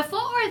 The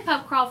Fort Worth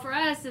pub crawl for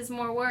us is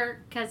more work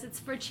because it's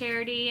for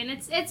charity and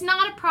it's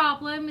not a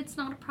problem. It's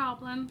not a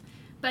problem,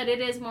 but it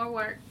is more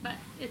work. But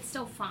it's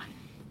still fun.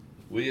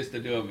 We used to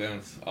do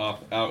events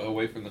out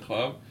away from the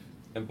club,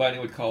 and Bunny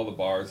would call the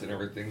bars and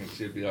everything, and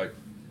she'd be like,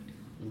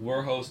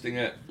 "We're hosting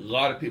it. A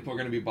lot of people are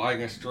going to be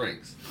buying us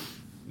drinks.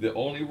 The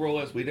only rule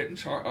is we didn't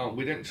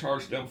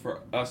charge them for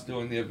us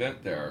doing the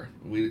event there.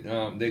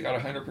 They got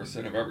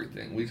 100% of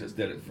everything. We just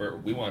did it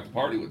we wanted to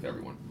party with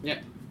everyone. Yeah.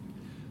 Oh,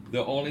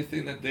 The only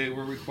thing that they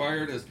were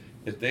required is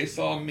if they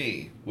saw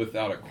me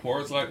without a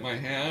Coors Light in my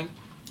hand,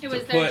 It to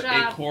was their put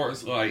job. a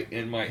Coors Light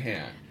in my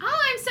hand." Oh,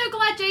 I'm so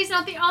glad Jay's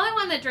not the only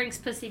one that drinks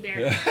pussy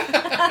beer.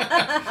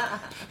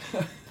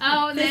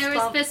 Oh, there was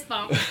bump. fist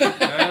bump.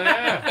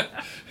 Yeah.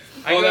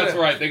 Oh, that's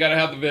right. They got to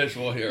have the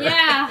visual here.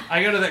 Yeah.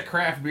 I go to that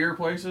craft beer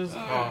places.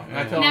 And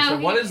I tell No, them, so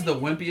what is the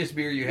wimpiest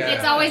beer you have?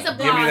 It's always a Give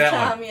me blonde. that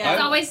Tom, one. yeah.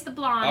 It's always the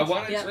blonde. I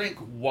want to Yep. drink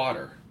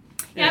water.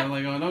 Yeah, Yep. I'm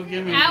like, oh, don't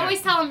give me I that.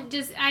 always tell him,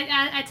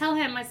 I tell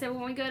him, I said,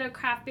 when we go to a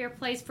craft beer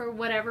place for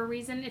whatever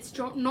reason, it's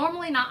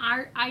normally not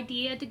our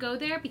idea to go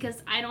there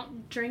because I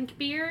don't drink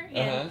beer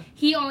and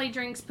he only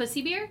drinks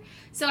pussy beer.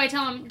 So I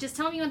tell him, just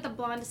tell me you want the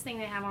blondest thing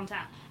they have on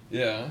tap.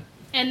 Yeah.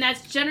 And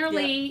that's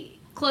generally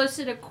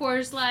closer to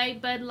Coors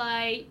Light, Bud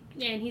Light,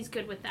 and he's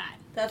good with that.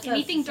 That's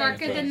Anything the same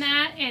darker thing. than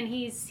that, and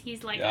he's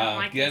like, I don't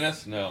like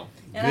Guinness? No.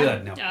 And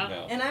Good. No. this.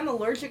 No. And I'm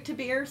allergic to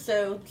beer,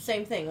 so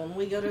same thing. When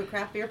we go to a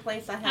craft beer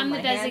place, I have I'm my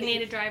the designated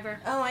handy. driver.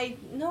 Oh, I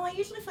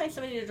usually find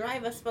somebody to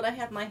drive us, but I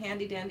have my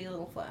handy dandy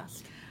little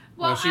flask.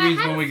 Well, she I means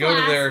had when a we go to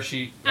flask. there,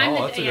 she. I'm Oh,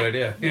 the- that's a good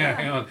idea. Yeah. Yeah,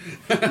 hang on.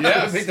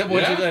 Yes. Picked up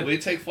what you said. We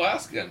take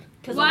flask in.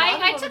 Because Well,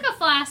 I took a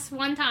flask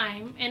one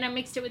time and I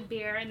mixed it with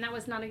beer, and that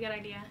was not a good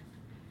idea.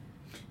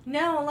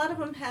 No, a lot of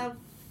them have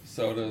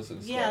Sodas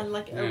and stuff.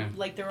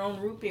 like their own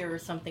root beer or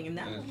something, and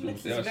that Yeah, one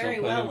mixes she'll very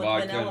put well in with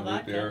vodka vanilla and root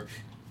vodka. beer.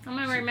 I'm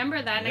gonna remember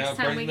that next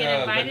time bring we get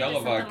invited to vanilla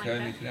something vodka like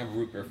and you that. can have a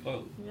root beer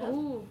float. Yeah.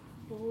 Ooh,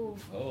 ooh.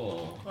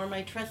 Oh. Or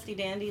my trusty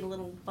dandy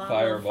little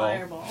bottle of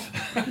Fireball.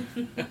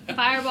 Fireball.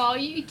 Fireball,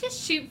 you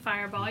just shoot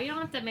Fireball. You don't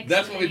have to mix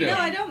That's it what we in. do. No,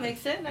 I don't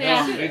mix it. I Yeah.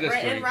 just We shoot just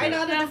it drink right it.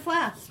 out of Yeah. the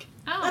flask.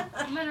 Oh,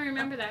 I'm gonna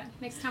remember that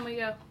next time we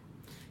go.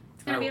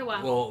 It's gonna be a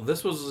while. Well,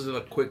 this was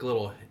a quick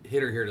little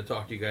hitter here to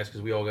talk to you guys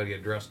because we all got to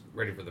get dressed,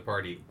 ready for the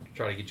party,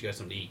 try to get you guys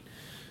something to eat.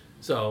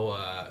 So,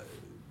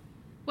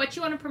 What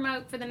you want to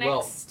promote for the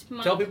next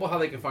month? tell people how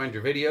they can find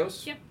your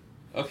videos. Yep.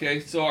 Okay,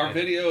 so our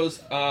videos,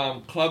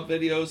 club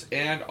videos,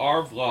 and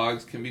our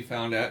vlogs can be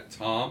found at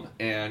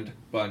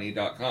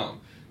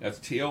tomandbunny.com. That's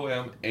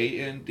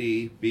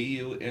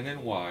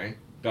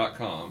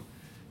TOMANDBUNNY.com.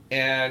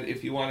 And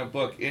if you want to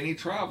book any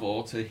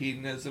travel to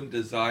Hedonism,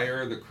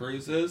 Desire, the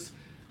cruises,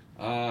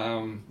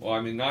 Well,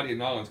 I mean, Nadia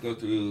and Nollins go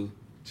through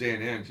Jay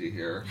and Angie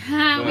here. We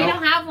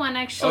don't have one,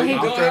 actually. Oh,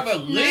 you don't have a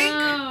link?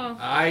 No.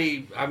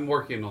 I'm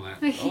working on that.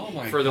 Oh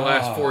my For the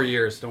last 4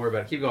 years. Don't worry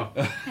about it. Keep going.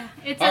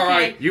 It's All okay.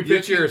 right. You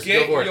pitch yours.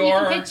 Go for it. You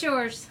can pitch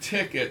yours.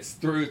 Tickets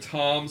through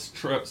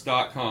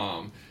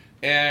tomstrips.com.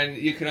 And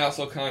you can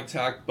also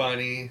contact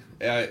Bunny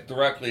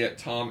directly at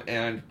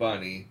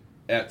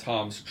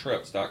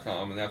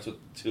tomandbunny@tomstrips.com. And that's with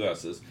 2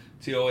 S's.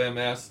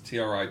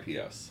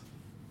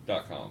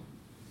 TOMSTRIPS.com.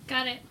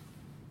 Got it.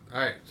 All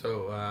right.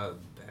 So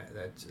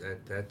that's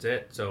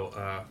it. So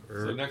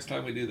So next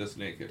time we do this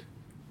naked.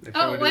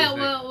 Oh, well,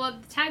 the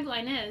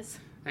tagline is.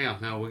 Hang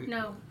on.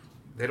 No.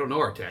 They don't know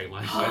our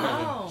tagline.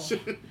 Oh.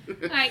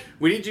 All right.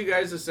 We need you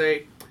guys to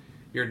say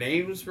your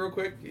names real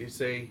quick. You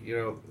say,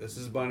 this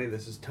is Bunny,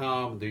 this is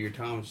Tom. Do your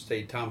Tom,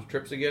 say Tom's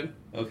Trips again.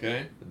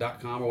 Okay. The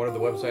 .com or whatever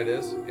the website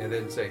is. And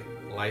then say,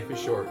 life is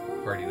short,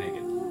 party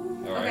naked.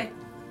 All right.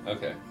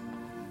 Okay.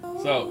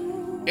 So,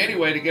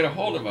 anyway, to get a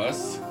hold of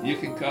us, you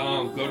can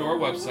go to our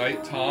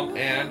website,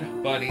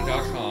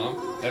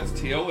 tomandbunny.com. That's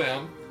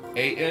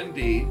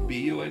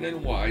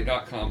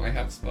TOMANDBUNNY.com. I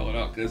have to spell it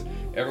out because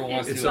everyone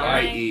wants to do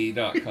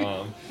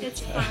IE.com. It's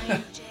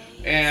fine.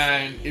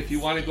 And if you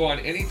want to go on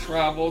any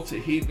travel to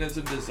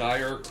Hedonism,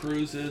 Desire,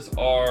 cruises,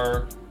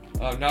 or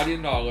Nadia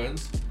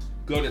Nollins,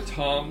 go to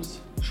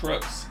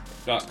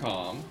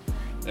tomstrips.com.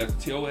 That's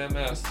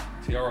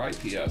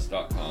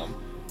TOMSTRIPS.com.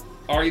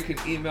 Or you can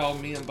email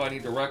me and Bunny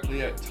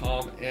directly at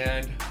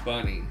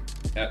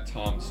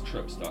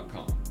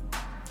tomandbunny@tomstrips.com.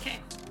 Okay.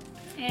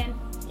 And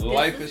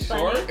Life is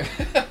short.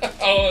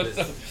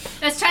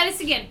 let's try this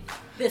again.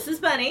 This is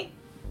Bunny.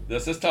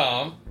 This is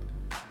Tom.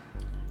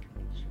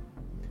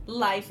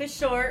 Life is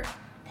short.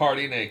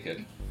 Party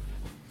naked.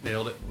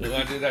 Nailed it. You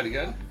want to do that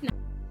again?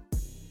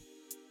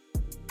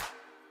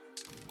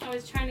 I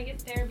was trying to get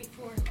there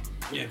before.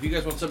 Yeah, if you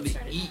guys want something to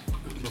eat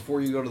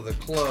before you go to the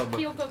club,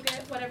 You'll go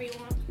get whatever you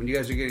want. when you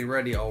guys are getting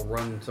ready, I'll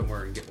run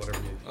somewhere and get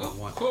whatever you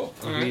want. Cool.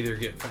 You can either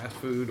get fast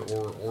food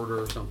or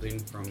order something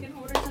from, You can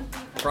order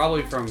something.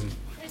 probably from,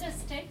 There's a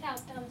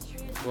steakhouse down the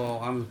street. well,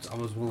 I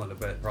was willing to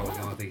bet probably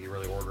the only thing you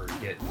really order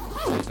and get in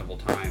a reasonable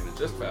time is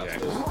Just fast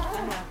food. I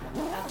have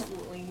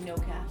absolutely no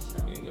cash. So.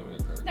 You can give me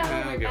a card. Don't I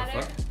don't worry give a about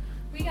it. fuck.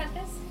 We got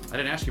this. I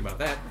didn't ask you about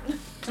that.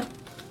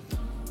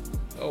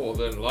 Oh, well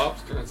then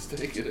lobster and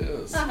steak it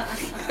is.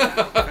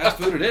 Fast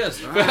food it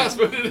is. All right. Fast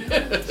food it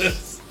is.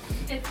 Is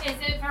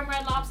it from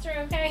Red Lobster,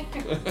 okay?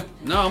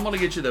 No, I'm going to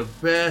get you the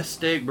best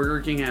steak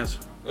Burger King has.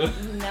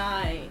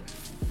 Nice.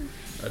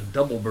 A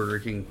double Burger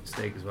King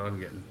steak is what I'm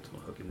getting. So I'll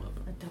hook him up.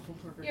 A double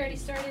burger. You already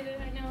started it,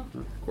 I know.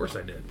 Of course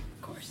I did.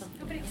 Of course.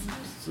 Nobody As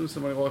soon as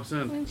somebody walks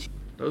in.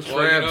 Those Well,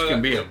 crabs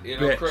can be a you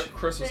bitch. know,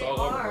 Chris was They all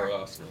over are. her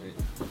last night.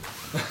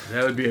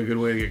 That would be a good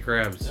way to get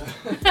crabs.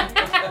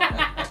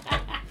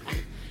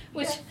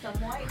 Which, some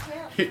white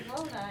pants for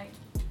night.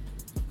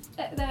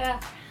 yeah,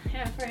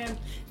 for him.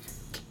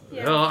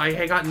 Yeah. Oh,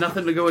 I got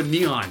nothing to go with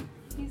neon.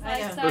 He's I like,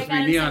 know. so Supposed to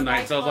I be got neon some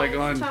night, so I was like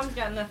clothes. going. Tom's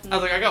got nothing. I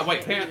was like, I got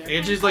white pants.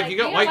 And she's like, you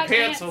got You white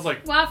pants? I was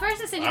like, well, at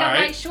first I said you got all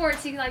right. white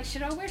shorts. He's like,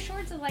 should I wear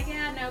shorts? I was like,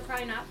 yeah, no,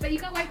 probably not. But you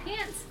got white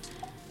pants.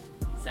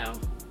 So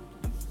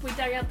we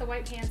dug out the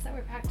white pants that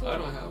were packed away. I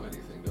don't have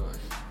anything, do I?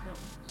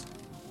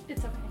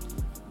 It's okay.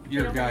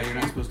 you're a guy. You're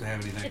not supposed to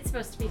have anything. It's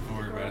supposed to be for Don't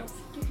worry the about girls.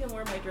 You can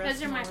wear my dress.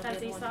 Those are my tomorrow,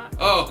 fuzzy good one. socks.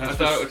 Oh, That's I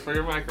for thought s- it was for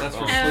your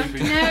microphone. that's for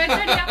sleeping. No, it's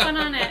already got one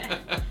on it.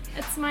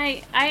 It's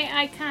my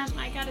I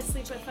gotta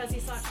sleep with fuzzy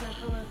socks and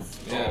pillows.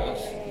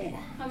 Yeah.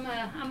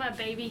 I'm a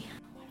baby.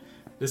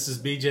 This is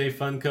BJ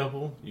Fun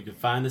Couple. You can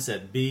find us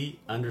at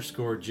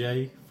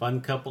B_J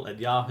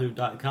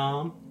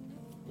funcouple@yahoo.com.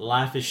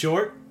 Life is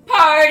short.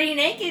 Party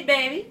naked,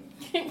 baby.